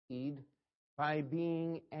heed by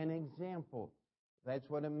being an example. That's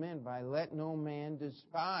what it meant by let no man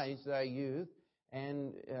despise thy youth.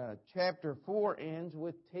 And chapter 4 ends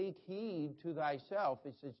with take heed to thyself.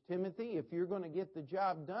 It says, Timothy, if you're going to get the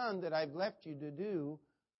job done that I've left you to do,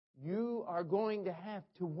 you are going to have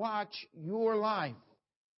to watch your life.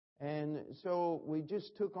 And so we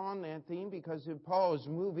just took on that theme because Paul is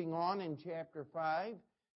moving on in chapter 5.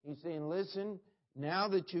 He's saying, listen, now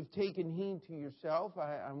that you've taken heed to yourself,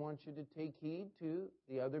 I want you to take heed to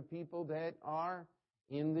the other people that are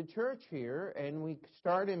in the church here. And we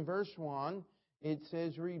start in verse 1. It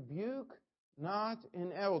says, rebuke not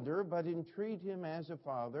an elder, but entreat him as a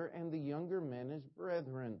father, and the younger men as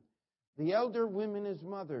brethren. The elder women as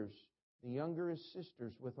mothers, the younger as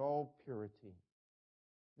sisters, with all purity.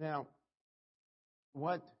 Now,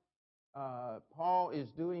 what Paul is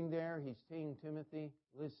doing there, he's saying, Timothy,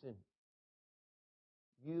 listen,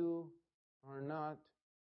 you are not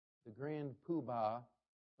the grand poobah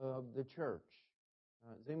of the church.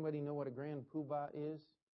 Does anybody know what a grand poobah is?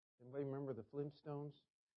 Anybody remember the Flintstones?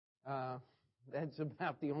 That's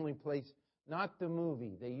about the only place, not the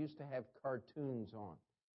movie. They used to have cartoons on.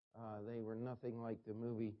 They were nothing like the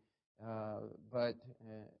movie. But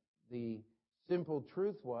the simple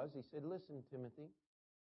truth was, he said, listen, Timothy,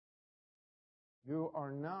 you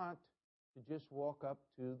are not to just walk up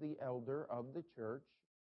to the elder of the church,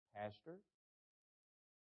 pastor,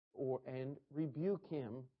 and rebuke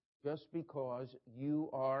him just because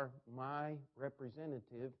you are my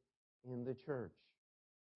representative in the church.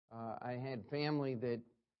 I had family that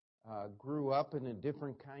grew up in a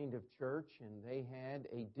different kind of church, and they had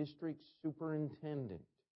a district superintendent.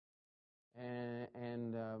 And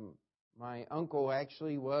my uncle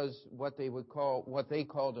actually was what they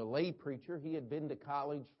called a lay preacher. He had been to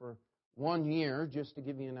college for 1 year, just to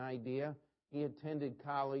give you an idea. He attended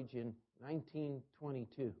college in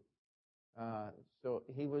 1922. So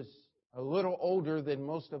he was a little older than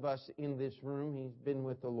most of us in this room. He's been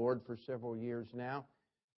with the Lord for several years now.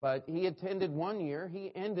 But he attended 1 year.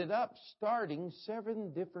 He ended up starting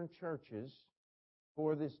 7 different churches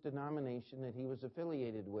for this denomination that he was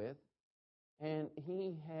affiliated with. And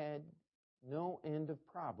he had no end of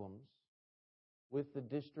problems with the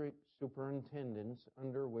district superintendents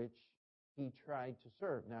under which he tried to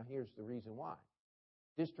serve. Now, here's the reason why.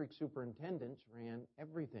 District superintendents ran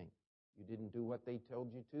everything. You didn't do what they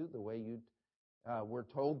told you to, the way you were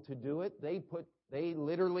told to do it. They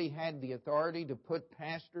literally had the authority to put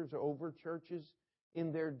pastors over churches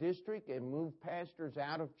in their district and move pastors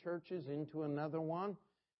out of churches into another one.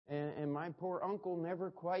 And my poor uncle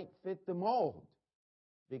never quite fit the mold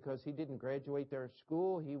because he didn't graduate their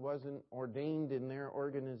school. He wasn't ordained in their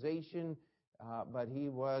organization, but he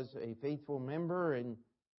was a faithful member. And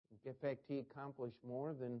in fact, he accomplished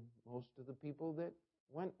more than most of the people that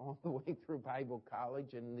went all the way through Bible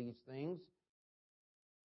college and these things.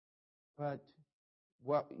 But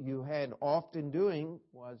what you had often doing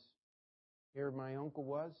was, here my uncle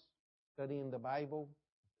was, studying the Bible,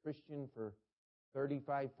 Christian for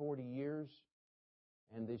 35, 40 years,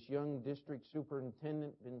 and this young district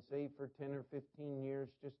superintendent been saved for 10 or 15 years,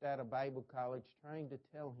 just out of Bible college, trying to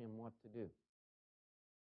tell him what to do.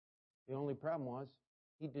 The only problem was,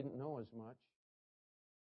 he didn't know as much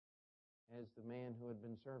as the man who had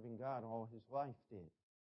been serving God all his life did.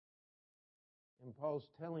 And Paul's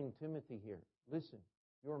telling Timothy here, listen,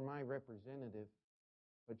 you're my representative,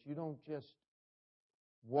 but you don't just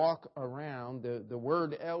walk around. The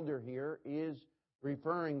word elder here is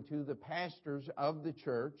referring to the pastors of the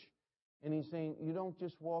church. And he's saying you don't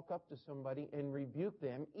just walk up to somebody and rebuke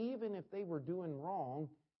them, even if they were doing wrong.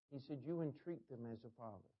 He said you entreat them as a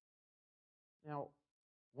father. Now,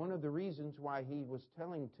 one of the reasons why he was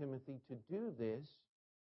telling Timothy to do this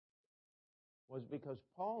was because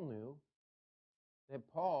Paul knew that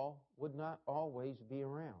Paul would not always be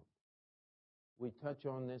around. We touch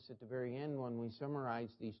on this at the very end when we summarize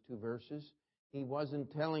these 2 verses. He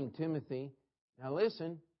wasn't telling Timothy, now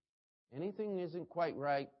listen, anything isn't quite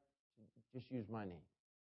right, just use my name.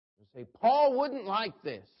 We'll say, Paul wouldn't like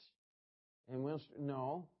this. And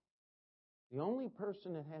no. The only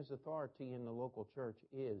person that has authority in the local church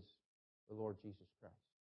is the Lord Jesus Christ.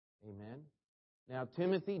 Amen. Now,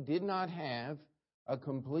 Timothy did not have a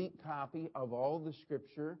complete copy of all the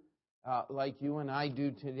Scripture like you and I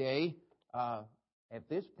do today. At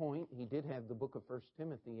this point, he did have the book of 1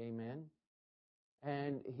 Timothy, amen.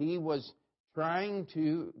 And he was trying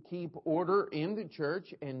to keep order in the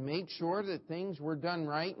church and make sure that things were done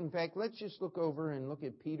right. In fact, let's just look over and look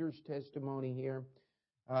at Peter's testimony here.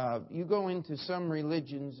 You go into some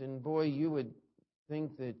religions, and boy, you would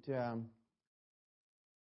think that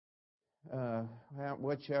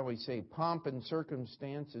what shall we say, pomp and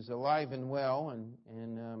circumstance is alive and well,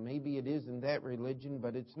 and maybe it is in that religion,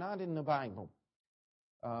 but it's not in the Bible.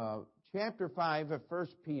 Chapter 5 of 1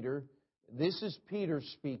 Peter, this is Peter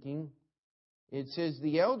speaking. It says,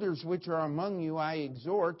 "The elders which are among you I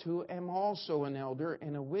exhort, who am also an elder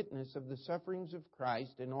and a witness of the sufferings of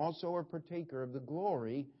Christ, and also a partaker of the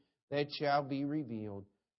glory that shall be revealed.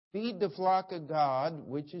 Feed the flock of God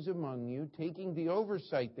which is among you, taking the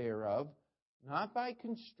oversight thereof, not by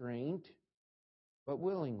constraint, but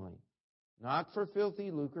willingly. Not for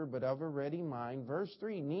filthy lucre, but of a ready mind." Verse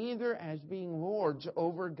 3, "Neither as being lords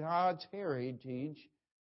over God's heritage,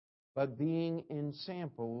 but being in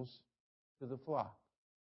samples to the flock."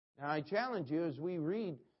 Now I challenge you, as we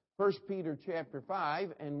read 1 Peter chapter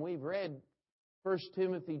 5, and we've read 1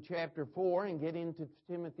 Timothy chapter 4 and get into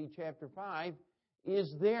Timothy chapter 5,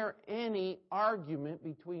 is there any argument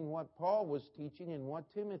between what Paul was teaching and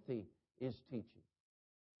what Timothy is teaching?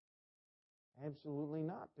 Absolutely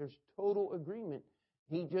not. There's total agreement.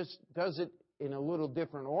 He just does it in a little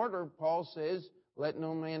different order. Paul says, "Let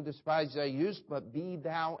no man despise thy youth, but be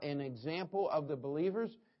thou an example of the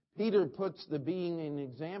believers." Peter puts the being an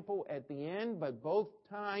example at the end, but both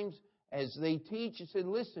times as they teach, he said,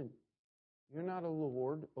 listen, you're not a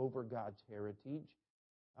lord over God's heritage.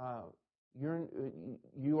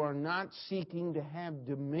 You are not seeking to have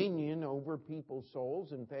dominion over people's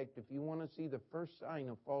souls. In fact, if you want to see the first sign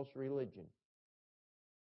of false religion,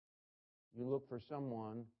 you look for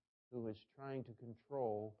someone who is trying to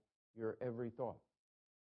control your every thought.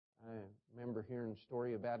 I remember hearing a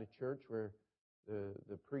story about a church where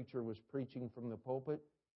the preacher was preaching from the pulpit.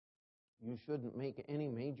 You shouldn't make any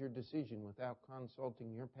major decision without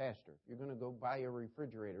consulting your pastor. If you're going to go buy a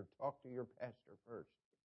refrigerator, talk to your pastor first.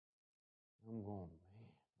 I'm going, man,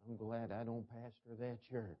 I'm glad I don't pastor that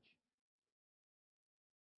church.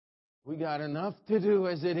 We got enough to do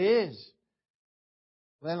as it is,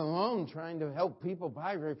 let alone trying to help people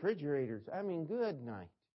buy refrigerators. I mean, good night.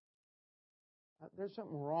 There's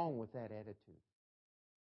something wrong with that attitude.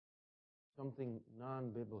 Something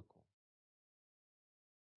non-biblical.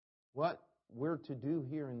 What we're to do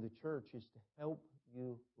here in the church is to help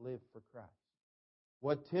you live for Christ.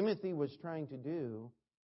 What Timothy was trying to do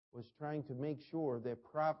was trying to make sure that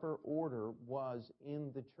proper order was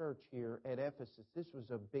in the church here at Ephesus. This was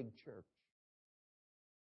a big church.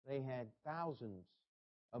 They had thousands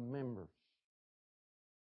of members.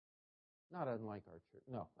 Not unlike our church.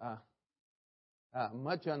 No.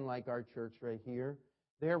 Much unlike our church right here.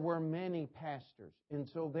 There were many pastors. And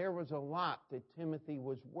so there was a lot that Timothy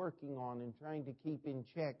was working on and trying to keep in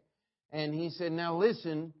check. And he said, now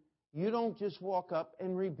listen, you don't just walk up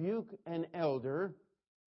and rebuke an elder.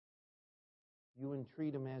 You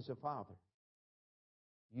entreat him as a father.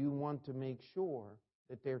 You want to make sure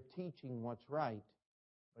that they're teaching what's right,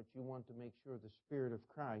 but you want to make sure the Spirit of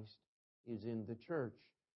Christ is in the church.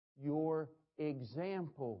 Your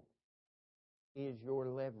example is your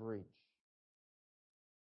leverage.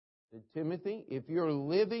 Timothy, if you're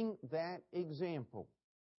living that example,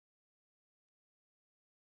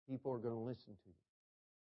 people are going to listen to you.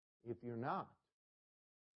 If you're not,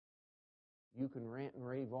 you can rant and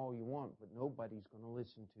rave all you want, but nobody's going to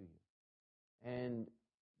listen to you. And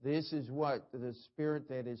this is what the spirit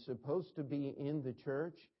that is supposed to be in the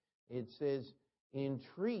church. It says,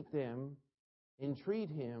 entreat him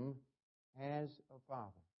as a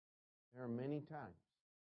father. There are many times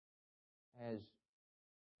as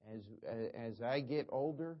I get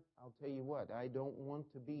older, I'll tell you what, I don't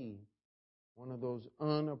want to be one of those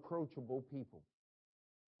unapproachable people.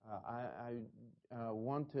 I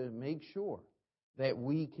want to make sure that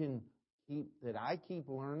I keep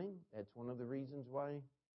learning. That's one of the reasons why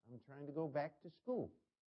I'm trying to go back to school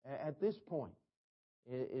at this point,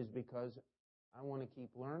 is because I want to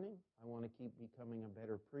keep learning. I want to keep becoming a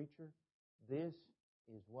better preacher. This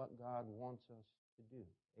is what God wants us to do.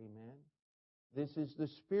 Amen. This is the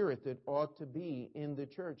spirit that ought to be in the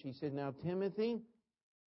church. He said, now, Timothy,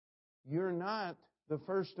 you're not the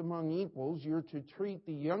first among equals. You're to treat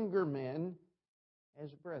the younger men as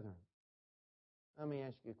brethren. Let me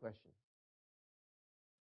ask you a question.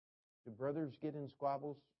 Do brothers get in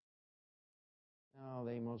squabbles? No,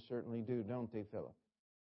 they most certainly do, don't they, Philip?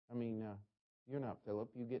 I mean, you're not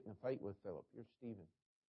Philip. You get in a fight with Philip. You're Stephen.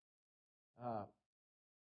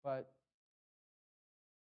 But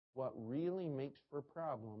what really makes for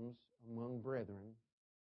problems among brethren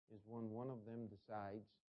is when one of them decides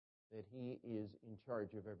that he is in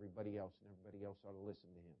charge of everybody else and everybody else ought to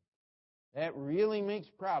listen to him. That really makes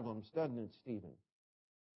problems, doesn't it, Stephen?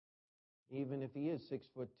 Even if he is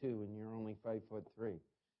 6'2" and you're only 5'3".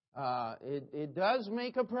 it does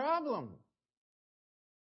make a problem.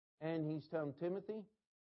 And he's telling Timothy,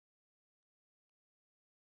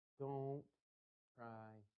 don't try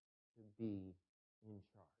to be in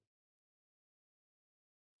charge.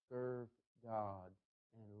 Serve God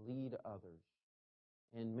and lead others.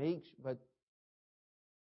 But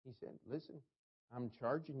he said, listen, I'm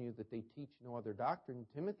charging you that they teach no other doctrine.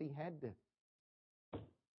 Timothy had to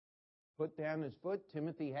put down his foot.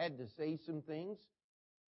 Timothy had to say some things.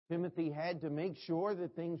 Timothy had to make sure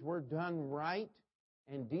that things were done right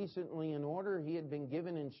and decently in order. He had been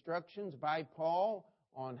given instructions by Paul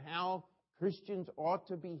on how Christians ought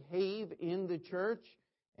to behave in the church.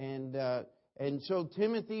 And so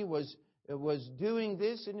Timothy was doing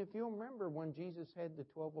this. And if you'll remember, when Jesus had the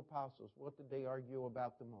 12 apostles, what did they argue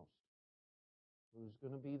about the most? Who's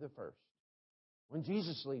going to be the first? When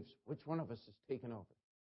Jesus leaves, which one of us is taking over?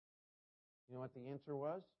 You know what the answer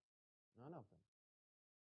was? None of them.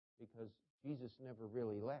 Because Jesus never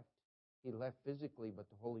really left. He left physically, but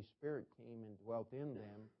the Holy Spirit came and dwelt in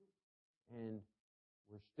them, and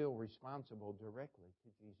we're still responsible directly to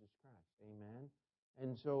Jesus Christ. Amen?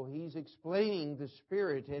 And so he's explaining the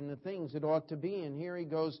Spirit and the things that ought to be. And here he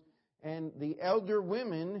goes, and the elder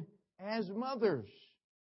women as mothers.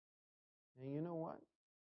 And you know what?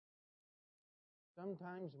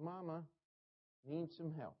 Sometimes mama needs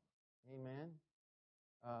some help. Amen?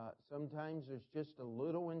 Sometimes there's just a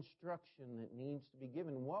little instruction that needs to be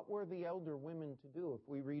given. What were the elder women to do? If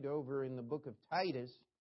we read over in the book of Titus,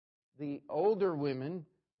 the older women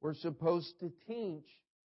were supposed to teach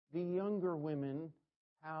the younger women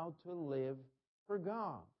how to live for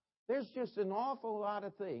God. There's just an awful lot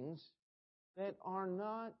of things that are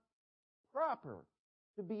not proper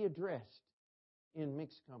to be addressed in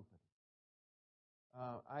mixed company.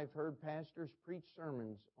 I've heard pastors preach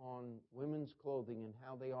sermons on women's clothing and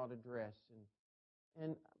how they ought to dress.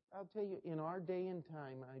 And I'll tell you, in our day and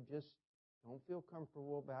time, I just don't feel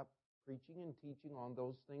comfortable about preaching and teaching on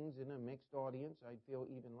those things in a mixed audience. I'd feel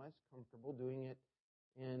even less comfortable doing it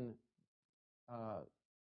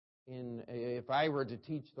if I were to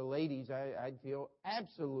teach the ladies, I'd feel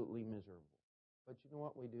absolutely miserable. But you know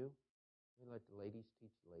what we do? We let the ladies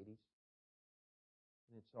teach the ladies,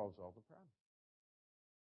 and it solves all the problems.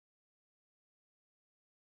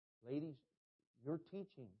 Ladies, you're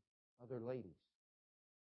teaching other ladies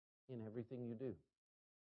in everything you do,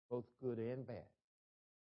 both good and bad.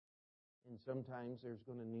 And sometimes there's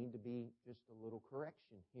going to need to be just a little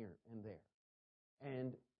correction here and there.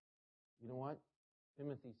 And you know what?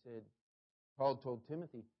 Paul told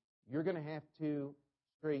Timothy, you're going to have to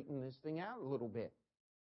straighten this thing out a little bit.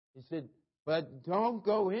 He said, but don't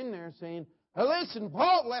go in there saying, listen,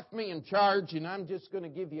 Paul left me in charge, and I'm just going to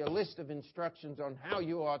give you a list of instructions on how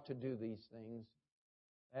you ought to do these things.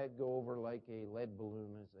 That'd go over like a lead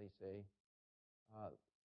balloon, as they say.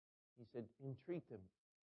 He said, entreat them.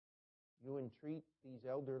 You entreat these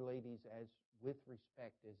elder ladies with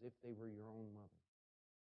respect, as if they were your own mother.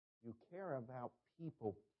 You care about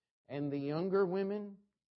people. And the younger women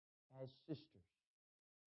as sisters.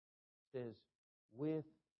 It says, with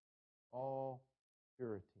all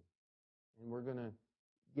purity. And we're going to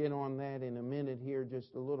get on that in a minute here,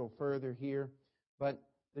 just a little further here. But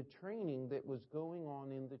the training that was going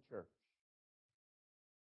on in the church.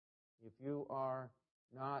 If you are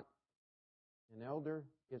not an elder,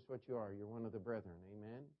 guess what you are? You're one of the brethren.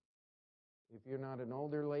 Amen? If you're not an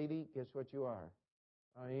older lady, guess what you are?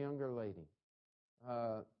 A younger lady.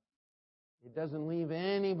 It doesn't leave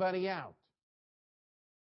anybody out.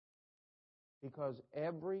 Because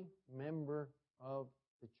every member of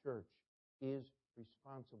the church is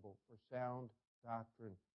responsible for sound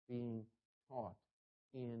doctrine being taught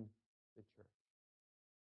in the church.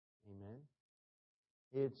 Amen?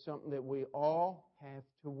 It's something that we all have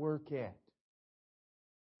to work at.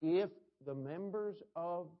 If the members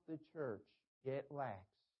of the church get lax,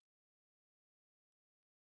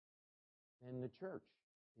 then the church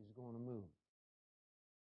is going to move.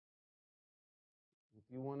 If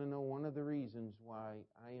you want to know one of the reasons why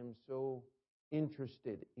I am so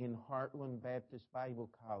interested in Heartland Baptist Bible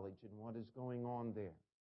College and what is going on there,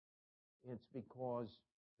 it's because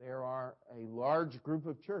there are a large group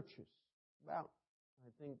of churches, about, I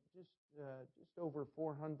think, just over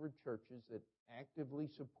 400 churches that actively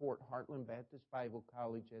support Heartland Baptist Bible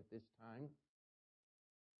College at this time.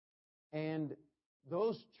 And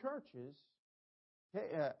those churches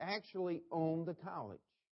actually own the college.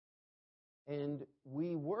 And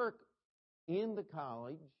we work in the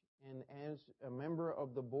college, and as a member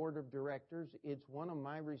of the board of directors, it's one of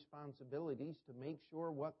my responsibilities to make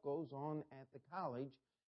sure what goes on at the college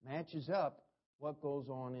matches up what goes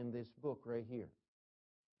on in this book right here.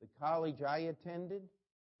 The college I attended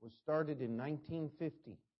was started in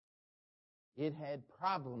 1950. It had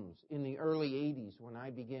problems in the early 80s when I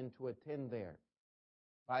began to attend there.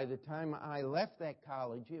 By the time I left that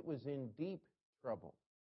college, it was in deep trouble.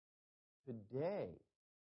 Today,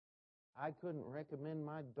 I couldn't recommend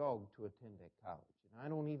my dog to attend that college, and I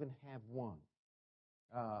don't even have one.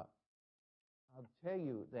 I'll tell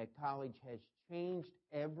you that college has changed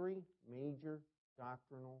every major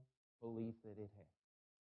doctrinal belief that it had.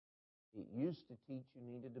 It used to teach you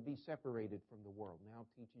needed to be separated from the world. Now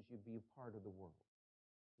it teaches you to be a part of the world.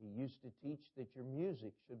 It used to teach that your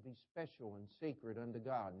music should be special and sacred unto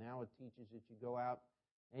God. Now it teaches that you go out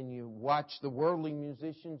and you watch the worldly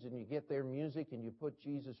musicians and you get their music and you put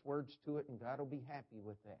Jesus' words to it and God will be happy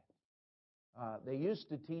with that. They used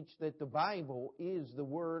to teach that the Bible is the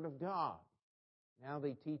Word of God. Now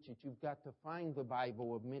they teach that you've got to find the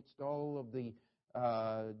Bible amidst all of the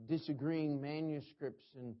disagreeing manuscripts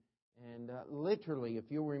and literally, if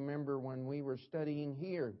you'll remember when we were studying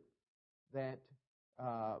here, that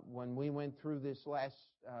when we went through this last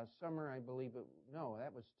summer, I believe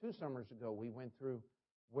that was 2 summers ago, we went through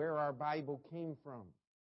where our Bible came from.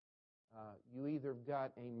 You either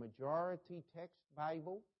got a majority text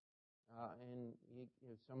Bible, and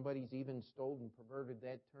if somebody's even stole and perverted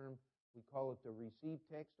that term, we call it the received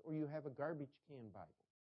text, or you have a garbage can Bible,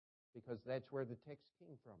 because that's where the text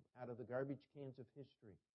came from, out of the garbage cans of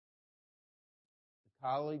history. The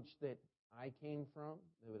college that I came from,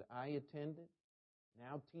 that I attended,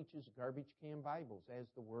 now teaches garbage can Bibles as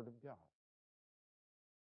the Word of God.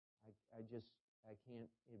 I can't,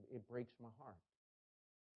 it breaks my heart.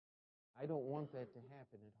 I don't want that to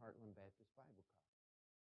happen at Heartland Baptist Bible College.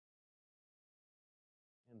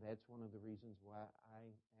 And that's one of the reasons why I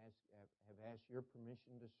have asked your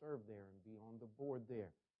permission to serve there and be on the board there.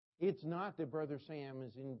 It's not that Brother Sam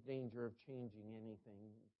is in danger of changing anything,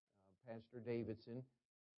 Pastor Davidson,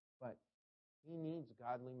 but he needs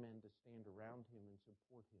godly men to stand around him and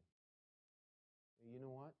support him. You know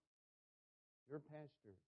what? Your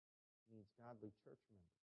pastor needs godly church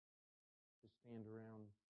members to stand around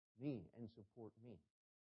me and support me.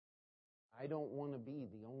 I don't want to be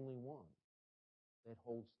the only one that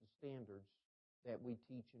holds the standards that we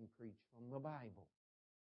teach and preach from the Bible.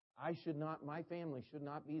 My family should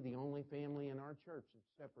not be the only family in our church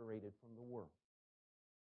that's separated from the world.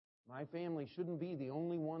 My family shouldn't be the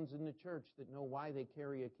only ones in the church that know why they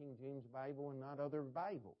carry a King James Bible and not other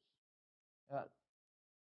Bibles.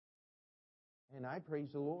 And I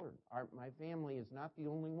praise the Lord. My family is not the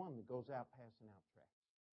only one that goes out passing out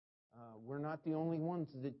tracts. We're not the only ones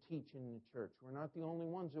that teach in the church. We're not the only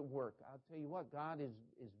ones that work. I'll tell you what, God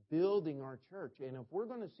is building our church. And if we're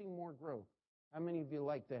going to see more growth, how many of you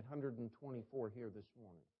like that 124 here this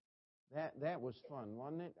morning? That was fun,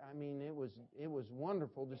 wasn't it? I mean, it was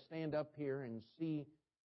wonderful to stand up here and see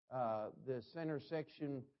the center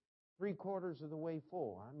section 3/4 of the way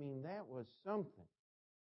full. I mean, that was something.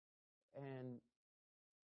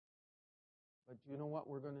 But you know what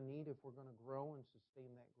we're going to need if we're going to grow and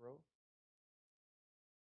sustain that growth?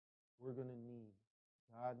 We're going to need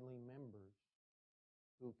godly members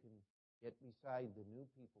who can get beside the new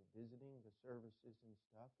people visiting the services and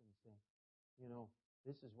stuff and say,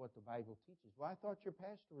 this is what the Bible teaches. Well, I thought your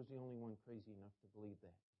pastor was the only one crazy enough to believe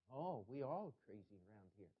that. Oh, we all crazy around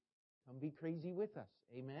here. Come be crazy with us.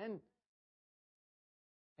 Amen?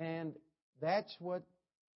 And that's what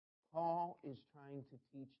Paul is trying to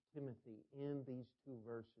teach Timothy in these 2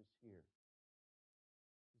 verses here.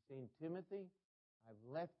 He's saying, Timothy,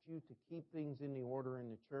 I've left you to keep things in the order in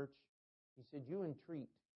the church. He said, you entreat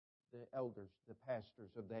the elders, the pastors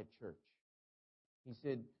of that church. He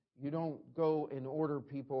said, you don't go and order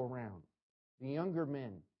people around. The younger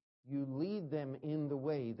men, you lead them in the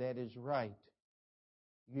way that is right.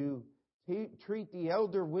 You treat the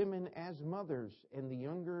elder women as mothers and the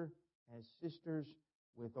younger as sisters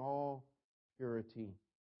with all purity.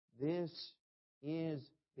 This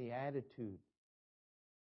is the attitude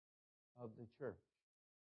of the church.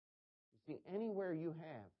 You see, anywhere you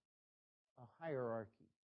have a hierarchy,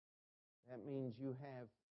 that means you have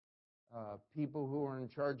people who are in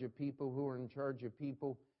charge of people who are in charge of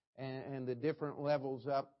people, and the different levels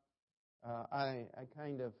up. I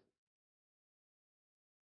kind of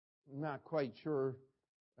not quite sure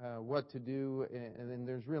what to do, and then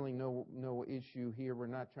there's really no issue here. We're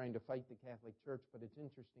not trying to fight the Catholic Church, but it's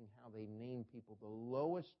interesting how they name people. The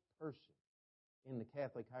lowest person in the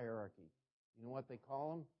Catholic hierarchy, you know what they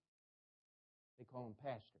call him? They call him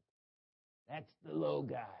pastor. That's the low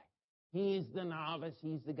guy. He's the novice.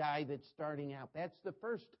 He's the guy that's starting out. That's the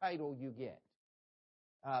first title you get.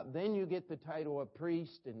 Then you get the title of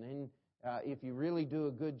priest, and If you really do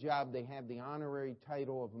a good job, they have the honorary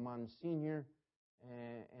title of Monsignor.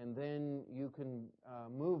 And then you can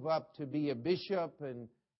move up to be a bishop and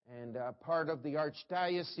part of the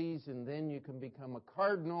archdiocese, and then you can become a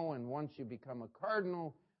cardinal. And once you become a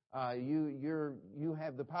cardinal, you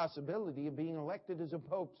have the possibility of being elected as a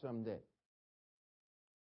pope someday.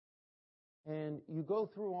 And you go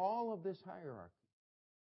through all of this hierarchy.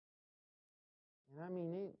 And I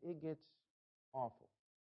mean, it gets awful.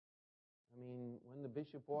 I mean, when the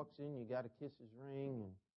bishop walks in, you got to kiss his ring.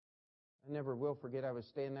 And I never will forget, I was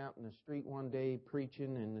standing out in the street one day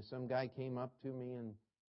preaching, and some guy came up to me and,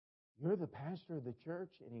 "You're the pastor of the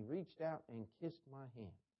church?" And he reached out and kissed my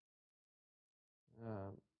hand.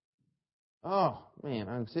 Oh, man,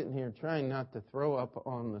 I'm sitting here trying not to throw up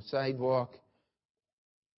on the sidewalk.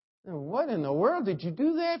 What in the world did you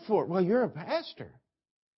do that for? Well, you're a pastor.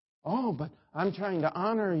 Oh, but I'm trying to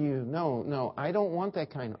honor you. No, I don't want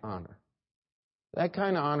that kind of honor. That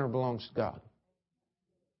kind of honor belongs to God.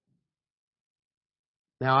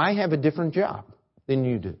 Now, I have a different job than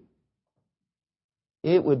you do.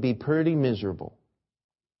 It would be pretty miserable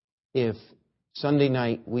if Sunday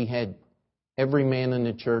night we had every man in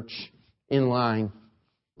the church in line.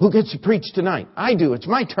 Who gets to preach tonight? I do. It's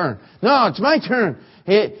my turn. No, it's my turn.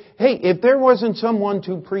 Hey, if there wasn't someone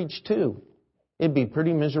to preach to, it'd be a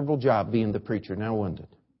pretty miserable job being the preacher, now wouldn't it?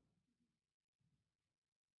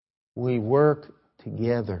 We work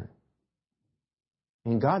together.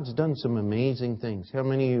 And God's done some amazing things. How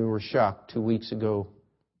many of you were shocked 2 weeks ago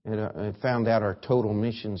and I found out our total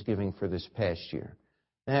missions giving for this past year?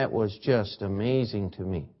 That was just amazing to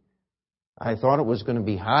me. I thought it was going to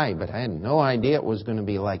be high, but I had no idea it was going to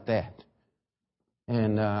be like that.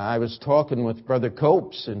 And I was talking with Brother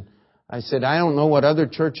Copes, and I said, "I don't know what other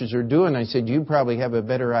churches are doing." I said, "You probably have a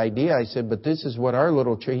better idea." I said, "But this is what our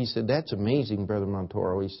little church..." He said, "That's amazing, Brother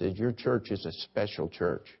Montoro." He said, "Your church is a special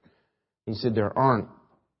church." He said, there aren't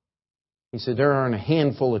a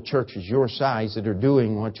handful of churches your size that are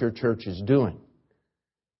doing what your church is doing.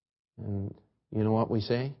 And you know what we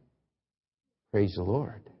say? Praise the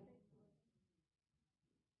Lord.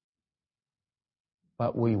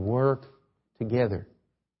 But we work together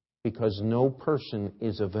because no person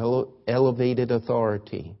is of elevated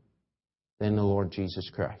authority than the Lord Jesus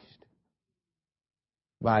Christ.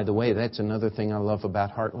 By the way, that's another thing I love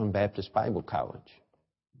about Heartland Baptist Bible College.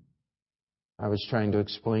 I was trying to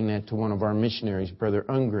explain that to one of our missionaries, Brother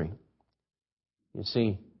Ungry. You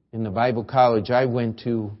see, in the Bible college I went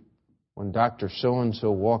to, when Dr.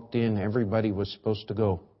 So-and-so walked in, everybody was supposed to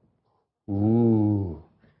go, "Ooh."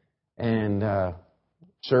 And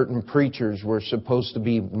certain preachers were supposed to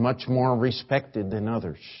be much more respected than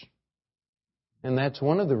others. And that's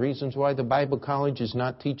one of the reasons why the Bible college is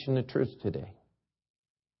not teaching the truth today.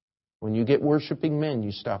 When you get worshiping men,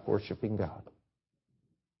 you stop worshiping God.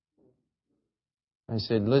 I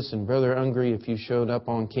said, "Listen, Brother Ungry, if you showed up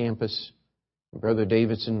on campus, Brother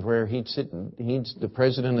Davidson, where he's the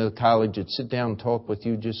president of the college, would sit down and talk with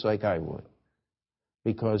you just like I would.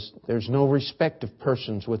 Because there's no respect of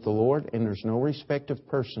persons with the Lord, and there's no respect of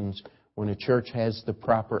persons when a church has the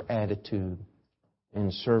proper attitude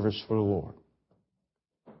and service for the Lord.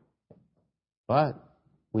 But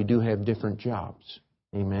we do have different jobs.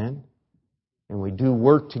 Amen? And we do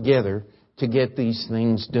work together to get these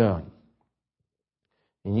things done.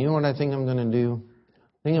 And you know what I think I'm going to do?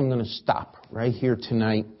 I think I'm going to stop right here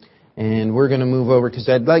tonight. And we're going to move over because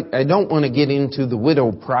I don't want to get into the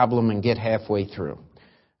widow problem and get halfway through.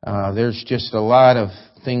 There's just a lot of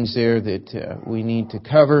things there that we need to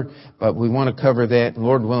cover, but we want to cover that.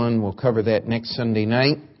 Lord willing, we'll cover that next Sunday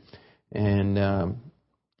night. And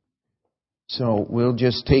so we'll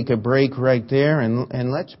just take a break right there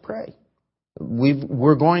and let's pray.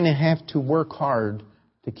 We're going to have to work hard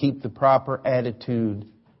to keep the proper attitude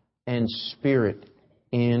and spirit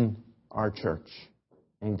in our church.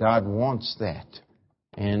 And God wants that.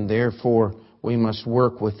 And therefore, we must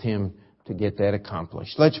work with Him to get that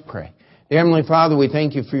accomplished. Let's pray. Dear Heavenly Father, we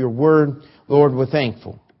thank You for Your Word. Lord, we're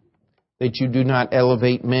thankful that You do not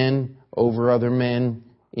elevate men over other men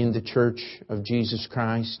in the church of Jesus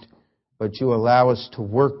Christ, but You allow us to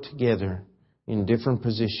work together in different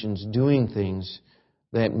positions, doing things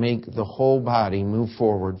that make the whole body move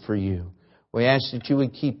forward for You. We ask that You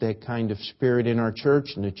would keep that kind of spirit in our church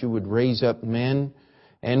and that You would raise up men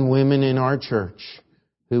and women in our church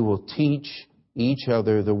who will teach each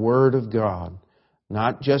other the Word of God,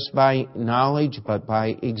 not just by knowledge, but by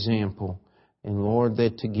example. And Lord,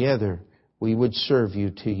 that together we would serve You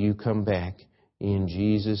till You come back. In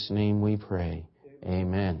Jesus' name we pray.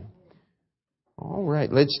 Amen. All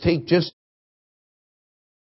right, let's take just